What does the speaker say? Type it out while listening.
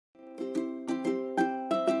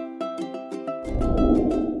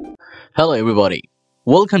Hello everybody,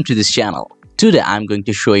 welcome to this channel. Today I'm going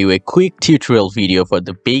to show you a quick tutorial video for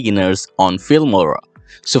the beginners on Filmora.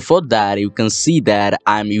 So for that you can see that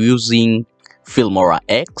I'm using Filmora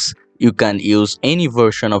X. You can use any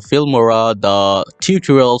version of Filmora. The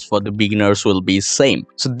tutorials for the beginners will be same.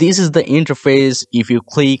 So this is the interface. If you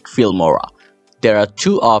click Filmora, there are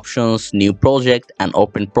two options: new project and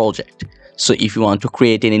open project. So if you want to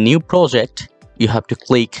create any new project, you have to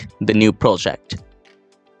click the new project.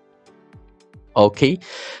 Okay,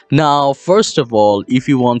 now first of all, if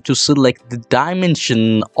you want to select the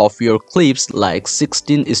dimension of your clips, like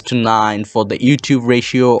 16:9 for the YouTube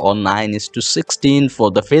ratio or 9:16 for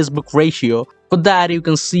the Facebook ratio, for that you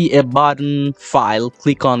can see a button file.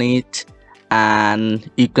 Click on it and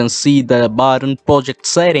you can see the button project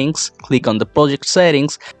settings. Click on the project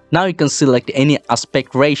settings. Now you can select any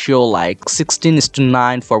aspect ratio like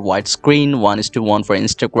 16:9 for widescreen, 1:1 for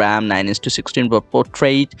Instagram, 9:16 for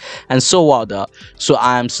portrait, and so on. So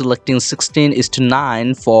I am selecting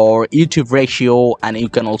 16:9 for YouTube ratio, and you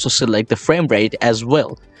can also select the frame rate as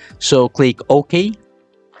well. So click OK.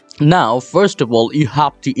 Now first of all, you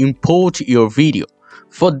have to import your video.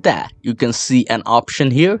 For that you can see an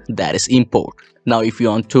option here, that is import. Now if you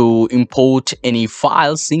want to import any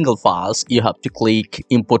files, single files, you have to click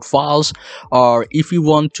import files, or if you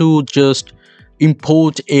want to just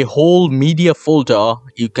import a whole media folder,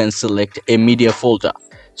 you can select a media folder.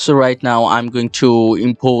 So right now I'm going to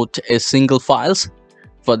import a single files.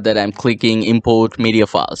 For that I'm clicking import media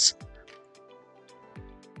files.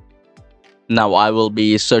 Now I will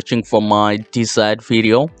be searching for my desired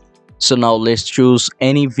video. So now let's choose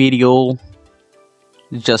any video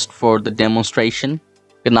just for the demonstration.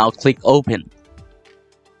 And now click open.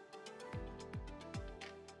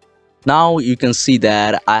 Now you can see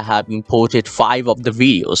that I have imported 5 of the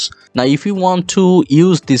videos. Now if you want to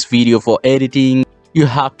use this video for editing, you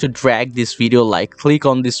have to drag this video, like click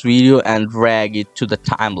on this video and drag it to the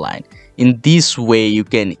timeline. In this way you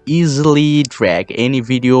can easily drag any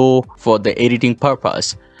video for the editing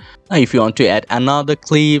purpose. Now if you want to add another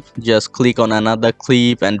clip, just click on another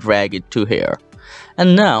clip and drag it to here.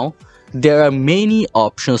 And now there are many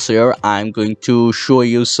options here. I'm going to show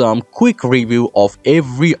you some quick review of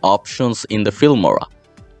every options in the Filmora.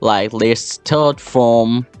 Like let's start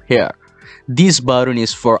from here. This button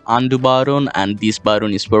is for undo button and this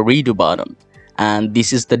button is for redo button. And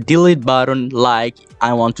this is the delete button. Like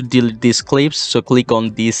I want to delete these clips, so click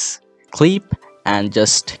on this clip and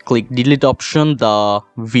just click delete option. The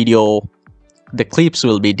clips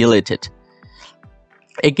will be deleted.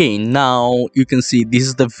 Again, now you can see this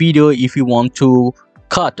is the video. If you want to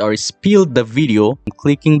cut or spill the video,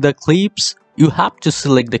 clicking the clips, you have to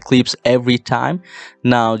select the clips every time.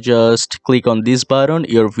 Now just click on this button,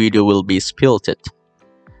 your video will be spilled.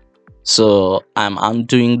 So I'm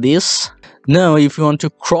undoing this. Now if you want to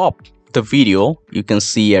crop the video, you can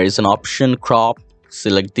see here is an option, crop.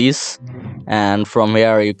 Select this, and from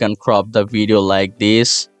here you can crop the video like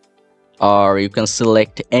this, or you can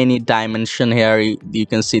select any dimension. Here you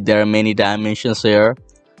can see there are many dimensions here.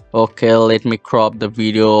 Okay, let me crop the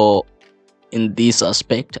video in this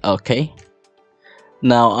aspect. Okay,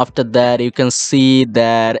 now after that you can see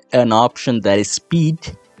that an option that is speed.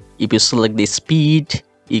 If you select the speed,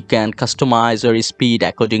 you can customize your speed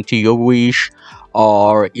according to your wish,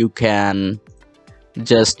 or you can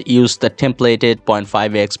just use the templated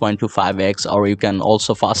 0.5x, 0.25x, or you can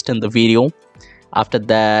also fasten the video. After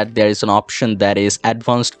that there is an option that is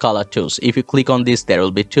advanced color tools. If you click on this, there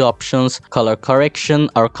will be two options: color correction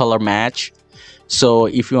or color match. So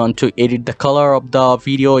if you want to edit the color of the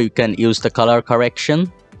video, you can use the color correction.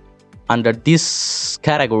 Under this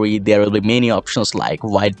category there will be many options like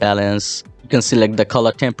white balance. You can select the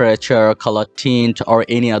color temperature, color tint, or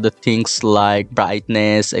any other things like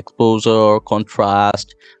brightness, exposure,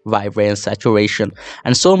 contrast, vibrance, saturation,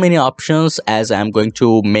 and so many options. As I'm going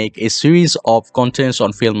to make a series of contents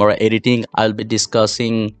on Filmora editing, I'll be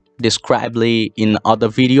discussing describably in other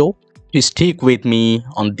video. Please stick with me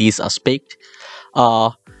on this aspect.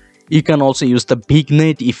 You can also use the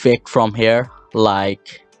vignette effect from here,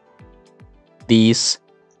 like this.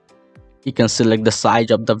 You can select the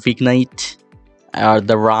size of the vignette or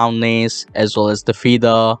the roundness, as well as the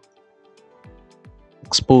feather,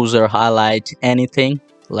 exposure, highlight, anything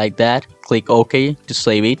like that. Click OK to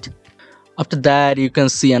save it. After that you can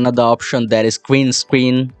see another option that is green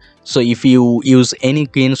screen. So if you use any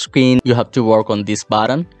green screen, you have to work on this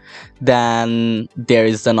button. Then there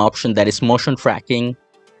is an option that is motion tracking.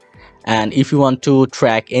 And if you want to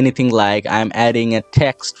track anything, like I'm adding a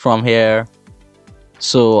text from here,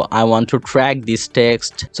 so I want to track this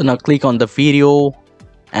text. So now click on the video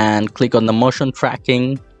and click on the motion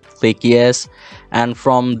tracking, click yes, and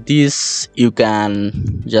from this you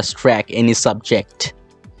can just track any subject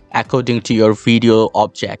according to your video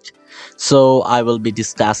object. So I will be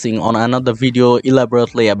discussing on another video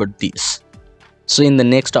elaborately about this. So in the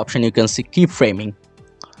next option you can see keyframing.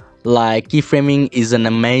 Like keyframing is an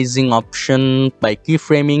amazing option. By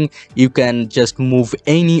keyframing you can just move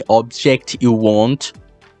any object you want.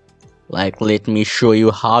 Like let me show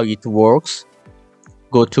you how it works.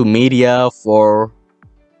 Go to media for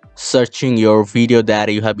searching your video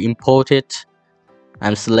that you have imported.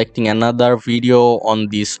 I'm selecting another video on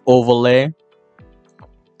this overlay.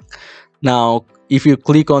 Now if you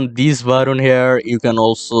click on this button here, you can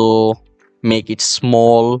also make it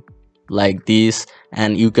small like this,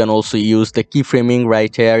 and you can also use the keyframing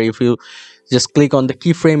right here. If you just click on the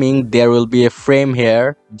keyframing, there will be a frame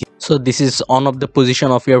here. So this is one of the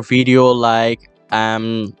position of your video, like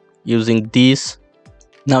I'm using this.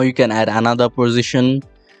 Now you can add another position.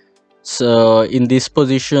 So in this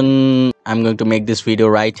position I'm going to make this video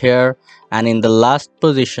right here, and in the last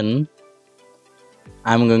position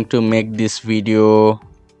I'm going to make this video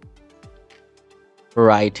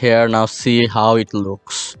right here. Now see how it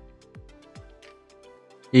looks.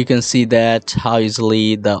 You can see that how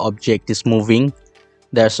easily the object is moving.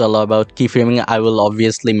 That's all about keyframing. I will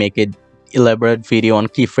obviously make an elaborate video on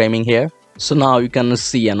keyframing here. So now you can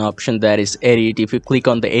see an option that is edit. If you click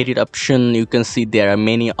on the edit option, you can see there are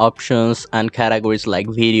many options and categories like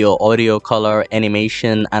video, audio, color,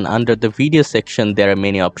 animation, and under the video section there are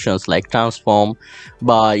many options like transform.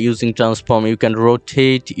 By using transform you can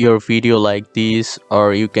rotate your video like this,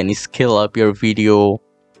 or you can scale up your video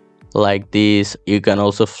like this. You can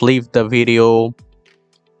also flip the video.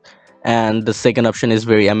 And the second option is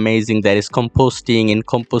very amazing, that is composting. In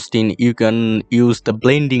composting you can use the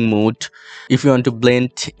blending mode. If you want to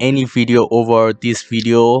blend any video over this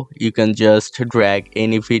video, you can just drag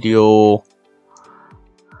any video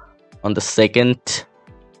on the second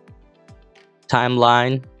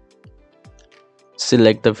timeline,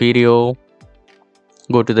 select the video,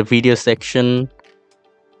 go to the video section,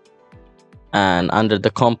 and under the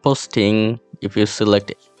composting if you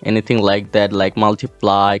select anything like that, like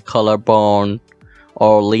multiply, color burn,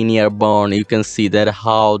 or linear burn, you can see that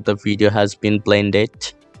how the video has been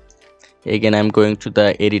blended. Again I'm going to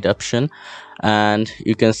the edit option, and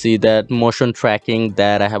you can see that motion tracking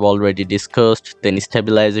that I have already discussed. Then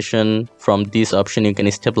stabilization, from this option you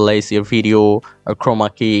can stabilize your video. A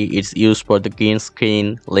chroma key, it's used for the green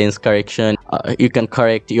screen. Lens correction, you can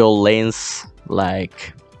correct your lens,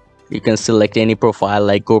 like you can select any profile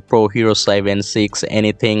like GoPro Hero 7, 6,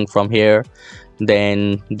 anything from here.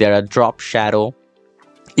 Then there are drop shadow.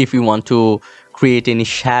 If you want to create any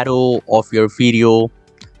shadow of your video,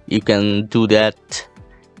 you can do that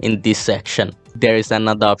in this section. There is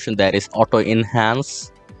another option that is auto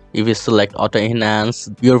enhance. If you select auto enhance,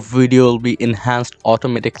 your video will be enhanced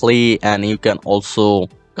automatically, and you can also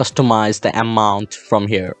customize the amount from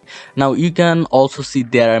here. Now you can also see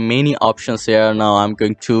there are many options here. Now I'm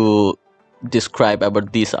going to describe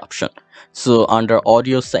about this option. So under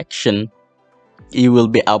audio section you will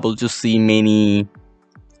be able to see many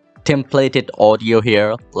templated audio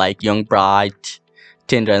here, like young, bright,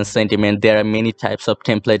 tender, and sentiment. There are many types of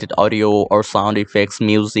templated audio or sound effects,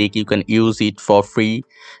 music. You can use it for free.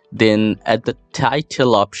 Then at the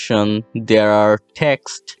title option there are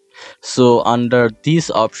text. So under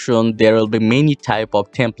this option there will be many type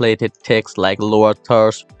of templated text, like lower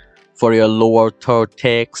thirds for your lower third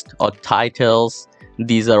text or titles.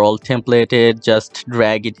 These are all templated. Just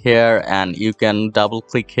drag it here and you can double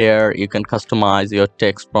click here. You can customize your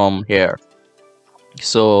text from here.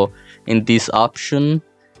 So in this option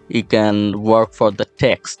you can work for the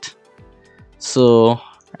text. So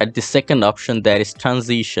at the second option there is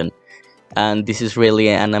transition, and this is really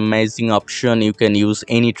an amazing option. You can use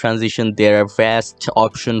any transition. There are vast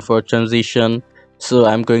options for transition. So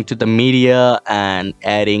I'm going to the media and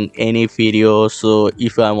adding any video. So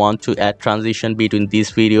if I want to add transition between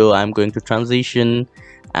this video, I'm going to transition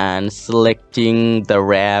and selecting the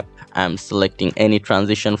wrap. I'm selecting any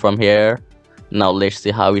transition from here. Now let's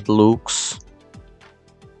see how it looks.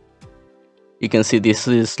 You can see this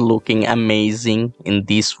is looking amazing. In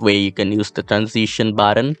this way you can use the transition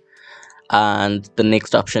button. And the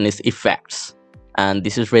next option is effects, and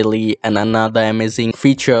this is really another amazing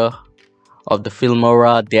feature of the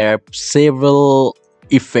Filmora. There are several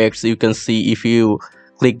effects. You can see if you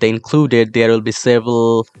click the included, there will be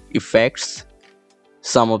several effects.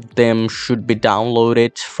 Some of them should be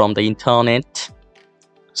downloaded from the internet.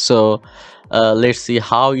 So let's see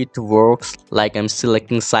how it works. Like I'm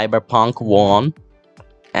selecting Cyberpunk 1,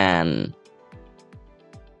 and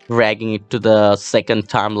dragging it to the second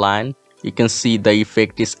timeline, you can see the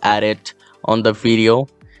effect is added on the video.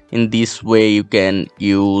 In this way you can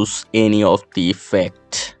use any of the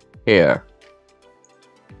effect here,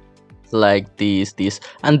 like this,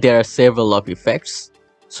 and there are several of effects.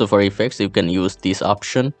 So for effects you can use this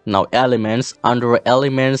option. Now elements, under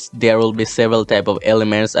elements there will be several type of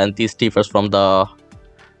elements, and this differs from the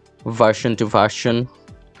version to version.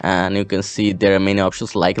 And you can see there are many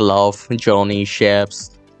options like love, journey,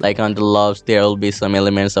 shapes. Like under loves there will be some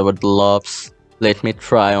elements about the loves. Let me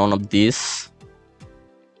try one of these.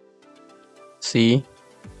 See,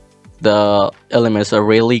 the elements are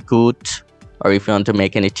really good. Or if you want to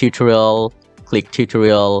make any tutorial, click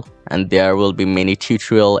tutorial, and there will be many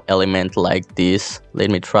tutorial element like this. Let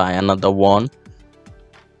me try another one.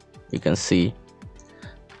 You can see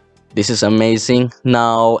this is amazing.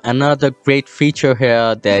 Now another great feature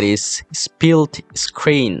here, that is split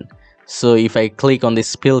screen. So if I click on the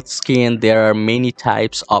split screen, there are many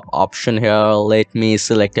types of option here. Let me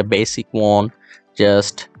select a basic one,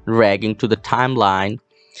 just dragging to the timeline.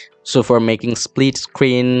 So for making split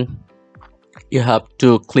screen, you have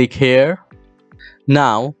to click here.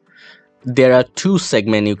 Now there are two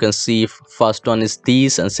segments you can see. First one is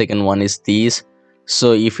this and second one is this.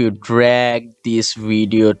 So if you drag this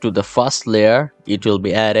video to the first layer, it will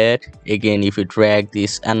be added. Again, if you drag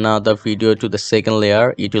this another video to the second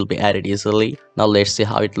layer, it will be added easily. Now let's see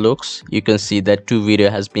how it looks. You can see that two video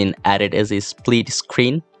has been added as a split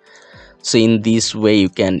screen. So in this way you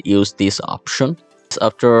can use this option.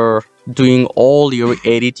 After doing all your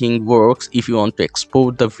editing works, if you want to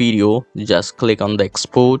export the video, just click on the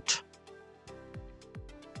export.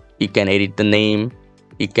 You can edit the name,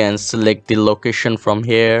 you can select the location from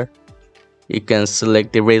here, you can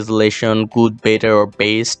select the resolution, good, better or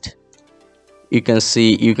best. You can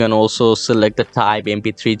see, you can also select the type,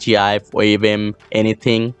 mp3, gif, wavm,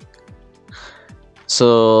 anything.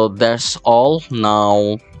 So that's all.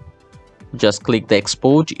 Now just click the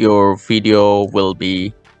export. Your video will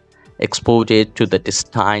be exported to the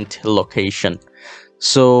destined location.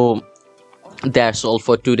 So that's all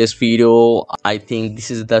for today's video. I think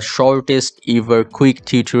this is the shortest ever quick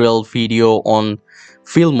tutorial video on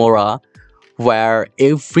Filmora, where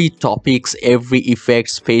every topics, every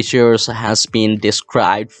effects features has been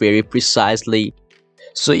described very precisely.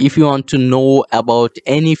 So if you want to know about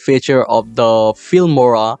any feature of the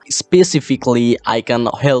Filmora specifically, I can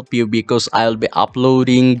help you, because I'll be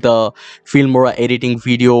uploading the Filmora editing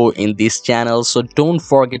video in this channel. So don't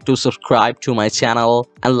forget to subscribe to my channel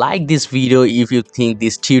and like this video if you think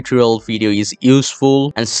this tutorial video is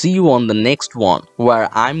useful, and see you on the next one, where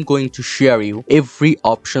I'm going to share you every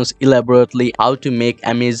options elaborately, how to make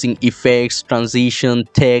amazing effects, transition,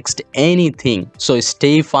 text, anything. So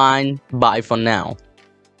stay fine. Bye for now.